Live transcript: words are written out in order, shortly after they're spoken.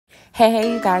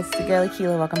Hey you guys, it's your girl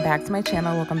Akila. Welcome back to my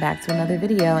channel. Welcome back to another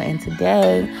video. And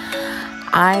today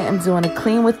I am doing a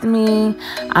clean with me.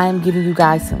 I am giving you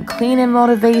guys some cleaning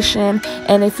motivation.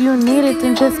 And if you need it,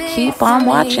 then just keep on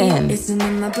watching. It's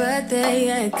my birthday,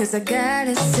 yeah, cause I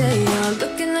gotta say, you're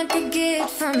looking like a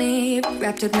gift for me.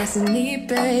 Wrapped up nice and neat,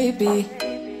 baby.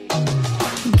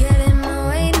 Get in my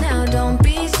way now, don't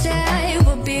be shy.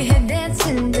 We'll be here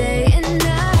dancing day and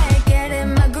night. Get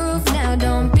in my groove now,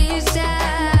 don't be shy.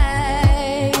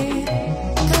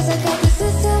 Cause I got this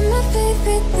list of my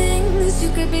favorite things. You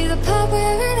could be the part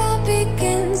where it all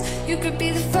begins. You could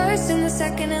be the first and the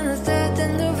second and the third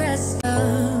and the rest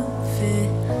of it.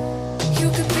 You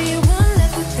could be one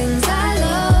of the things I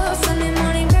love. Sunday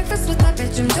morning breakfast with my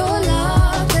bedroom door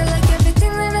locked. I like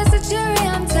everything that has a cherry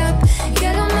on top.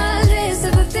 Get on my list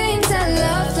of the things I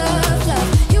love, love,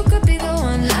 love. You could be the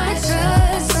one I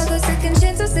trust. All the second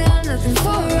chances, they are nothing for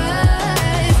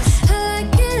us. I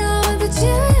like it all with the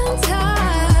cherry on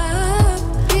top.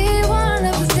 Be one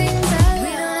of the things I love.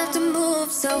 We don't have to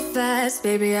move so fast,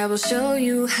 baby, I will show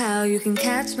you how you can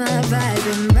catch my vibe.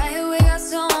 And right away, got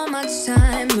so much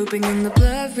time looping in the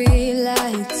blurry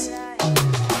lights.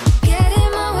 Get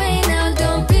in my way now,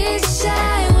 don't be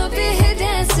shy. We'll be here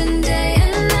dancing day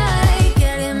and night.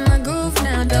 Get in my groove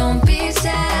now, don't be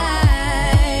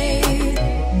shy.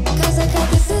 Cause I got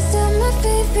this list of my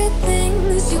favorite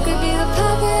things. You could be the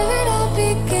part where it all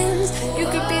begins. You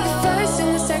could be the first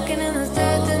and the second and the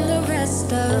third and the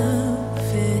rest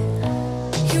of it.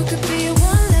 You could be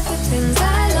one of the things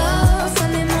I love.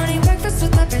 Sunday morning breakfast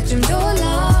with my bedroom door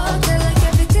locked. I like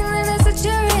everything that has a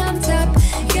cherry on top.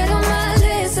 Get on my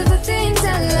list of the things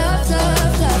I love,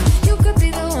 love, love. You could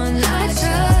be the one I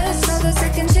trust. All the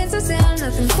second chances, they are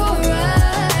nothing for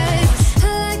us. I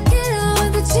like it all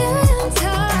with the cherry on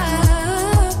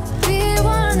top. Be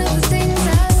one of the things I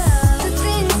love. The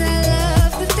things I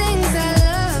love, the things I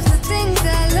love, the things I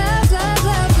love, love,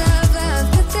 love, love, love.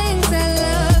 The things I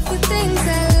love, the things I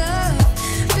love.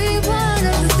 Be one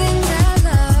of the things I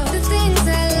love. The things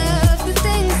I love, the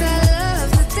things I love,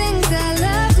 the things I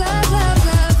love, love, love,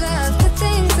 love, love. The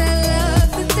things I love,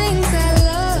 the things I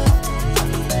love.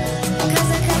 Cause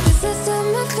I got this list of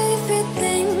my favorite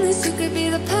things. You could be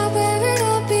the part where it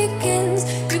all begins.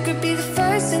 You could be the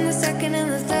first and the second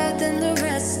and the third and the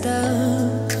rest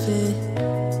of it.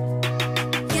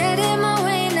 Get in my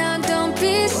way now, don't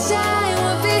be shy.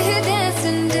 We'll be here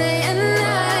dancing day and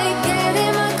night. Get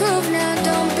in my groove now,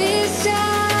 don't be shy.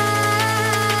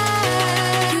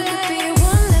 You could be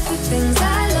one of the things I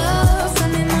love.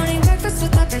 Sunday morning breakfast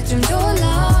with my bedroom door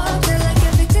locked. I like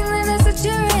everything that has a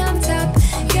cherry on top.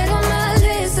 Get on my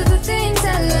list of the things I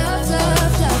love,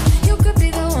 love, love. You could be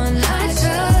the one I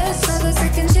trust. All the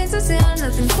second chances, they are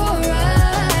nothing for us.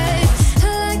 I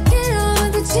like it all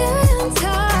with the cherry on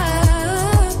top.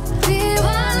 Be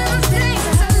one of the things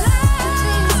I love. The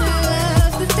things I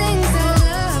love, the things I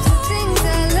love, the things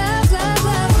I love, love,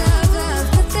 love, love, love.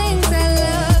 The things I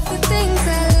love, the things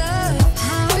I love.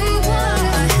 Be one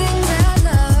of the things I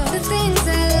love. The things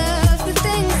I love, the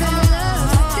things I love,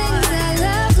 the things I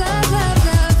love, love, love,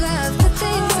 love, love. The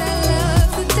things I love,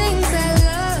 the things I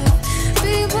love.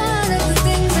 Be one of the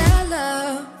things I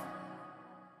love.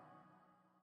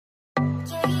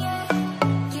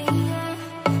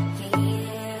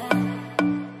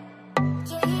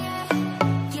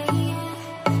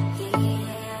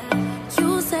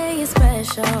 You say you're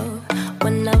special,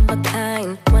 one of a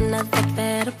kind, one of the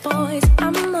better boys.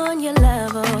 I'm on your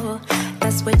level,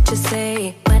 that's what you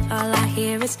say, but all I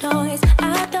hear is noise.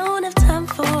 I don't have time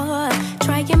for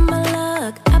trying my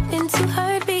luck. I've been too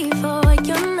hurt before.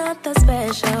 You're not that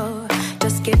special,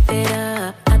 just give it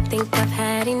up. I think I've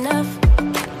had enough.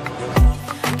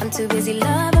 I'm too busy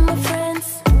loving my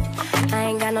friends. I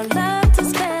ain't got no love to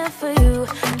spare for you.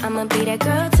 I'ma be that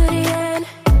girl to the end.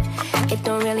 It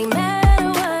don't really matter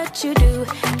what you do.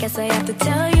 Guess I have to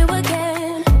tell you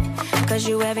again, cause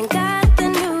you haven't got the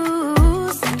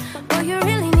news. Boy, you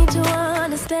really need to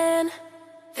understand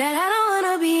that I don't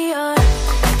wanna be your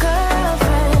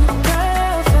girlfriend,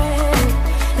 girlfriend.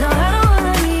 No, I don't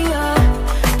wanna be your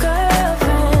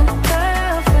girlfriend,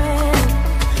 girlfriend.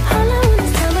 All I want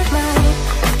is time with my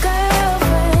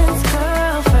girlfriend's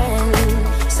girlfriend.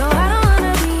 So I don't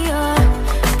wanna be your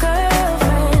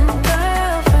girlfriend,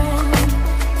 girlfriend.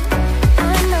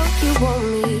 I know you want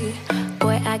me,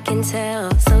 boy, I can tell.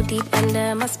 So deep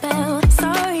under my spell.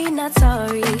 Sorry, not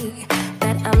sorry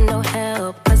that I'm no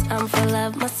help, cause I'm full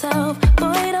of myself.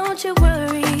 Boy, don't you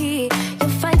worry, you'll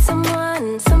find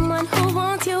someone, someone who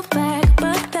wants you back,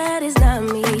 but that is not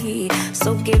me.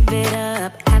 So give it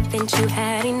up, haven't you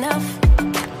had enough?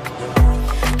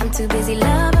 I'm too busy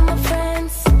loving my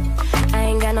friends. I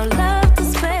ain't got no no love to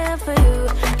spare for you.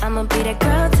 I'ma be that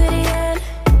girl to the end.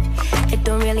 It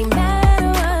don't really matter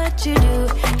what you do.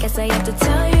 Guess I have to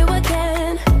tell you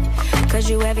again, 'cause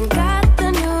you haven't got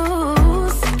the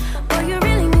news. Boy, you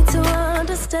really need to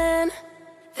understand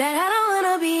that I don't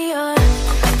wanna be your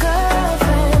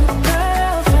girlfriend,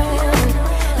 girlfriend.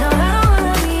 No, I don't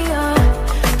wanna be your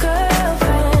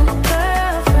girlfriend,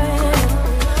 girlfriend.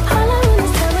 All I wanna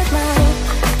stay with my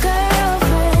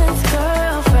girlfriend's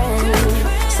girlfriend.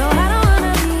 So I don't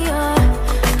wanna be your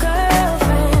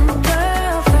girlfriend,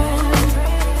 girlfriend.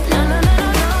 No, no, no,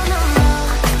 no, no, no,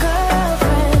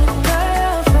 girlfriend,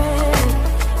 girlfriend.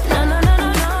 No, no, no, no,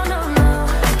 no, no, no,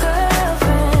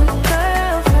 girlfriend,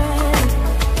 girlfriend.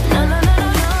 No, no, no,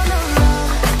 no, no, no, no,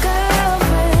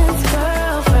 girlfriends,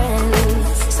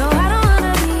 girlfriends. So I don't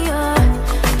wanna be your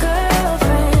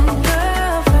girlfriend,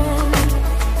 girlfriend.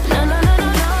 No, no, no, no,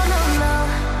 no, no, no.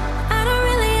 I don't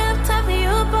really have time for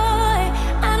you, boy.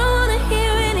 I don't wanna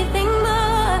hear anything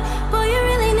more. Boy, you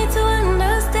really need to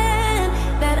understand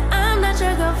that I'm not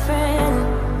your girlfriend.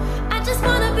 I just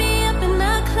wanna be up in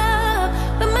the club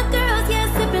with my girls, yeah,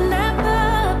 sipping that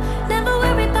pub. Never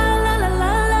worry about la la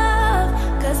la love,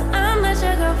 'cause I'm not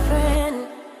your girlfriend.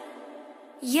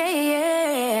 Yeah,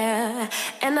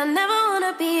 yeah, and I never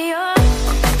wanna be your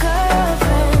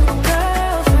girlfriend,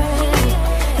 girlfriend.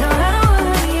 No, I don't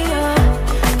wanna be your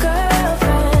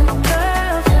girlfriend,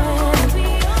 girlfriend.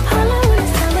 All I wanna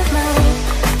is time with my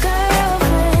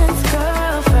girlfriend's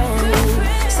girlfriend.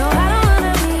 So I don't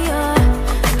wanna be your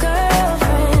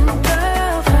girlfriend,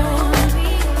 girlfriend.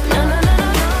 No, no, no,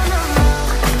 no, no, no, no,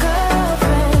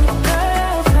 girlfriend,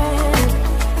 girlfriend.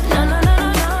 No, no, no,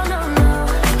 no, no, no, no,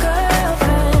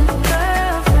 girlfriend,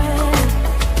 girlfriend.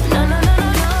 No, no, no,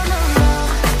 no, no, no, no,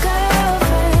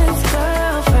 girlfriends,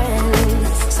 girlfriends.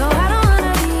 So I don't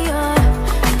wanna be your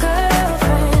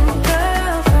girlfriend,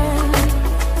 girlfriend.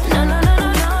 No, no, no, no,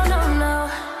 no, no, no.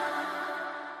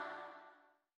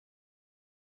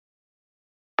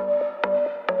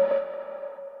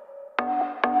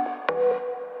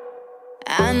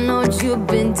 I know you've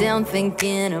been down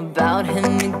thinking about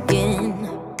him again.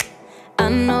 I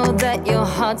know that your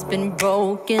heart's been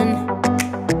broken.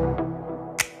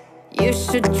 You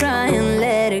should try and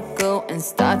let it go and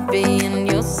start being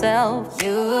yourself.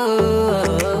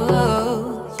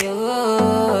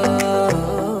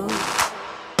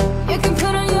 You can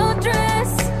put on your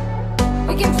dress,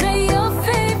 we can play your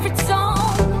favorite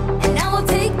song, and I will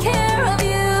take care of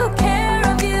you, care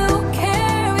of you,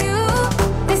 care of you.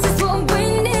 This is what we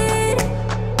need,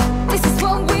 this is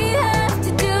what we have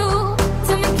to do.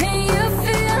 Tell me, can you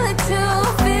feel it too,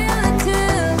 feel it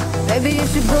too? Baby, you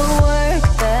should go work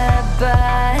that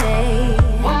body.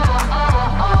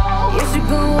 You should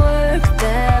go work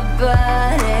that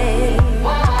body.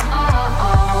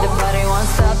 The body won't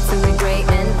stop till we're great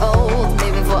and old.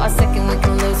 Maybe for a second we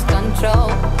can lose control.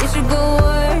 You should go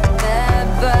work that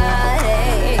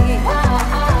body.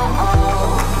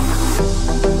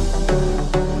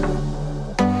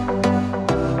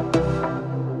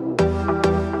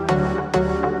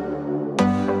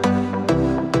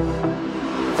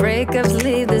 Breakups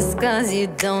leave the scars, you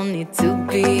don't need to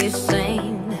be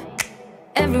ashamed.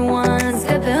 Everyone's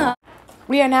got the heart.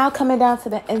 We are now coming down to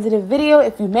the end of the video.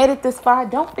 If you made it this far,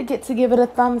 don't forget to give it a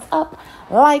thumbs up,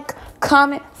 like,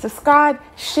 comment, subscribe,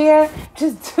 share.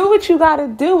 Just do what you gotta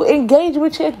do. Engage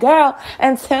with your girl.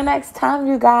 Until next time,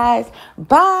 you guys.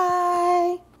 Bye.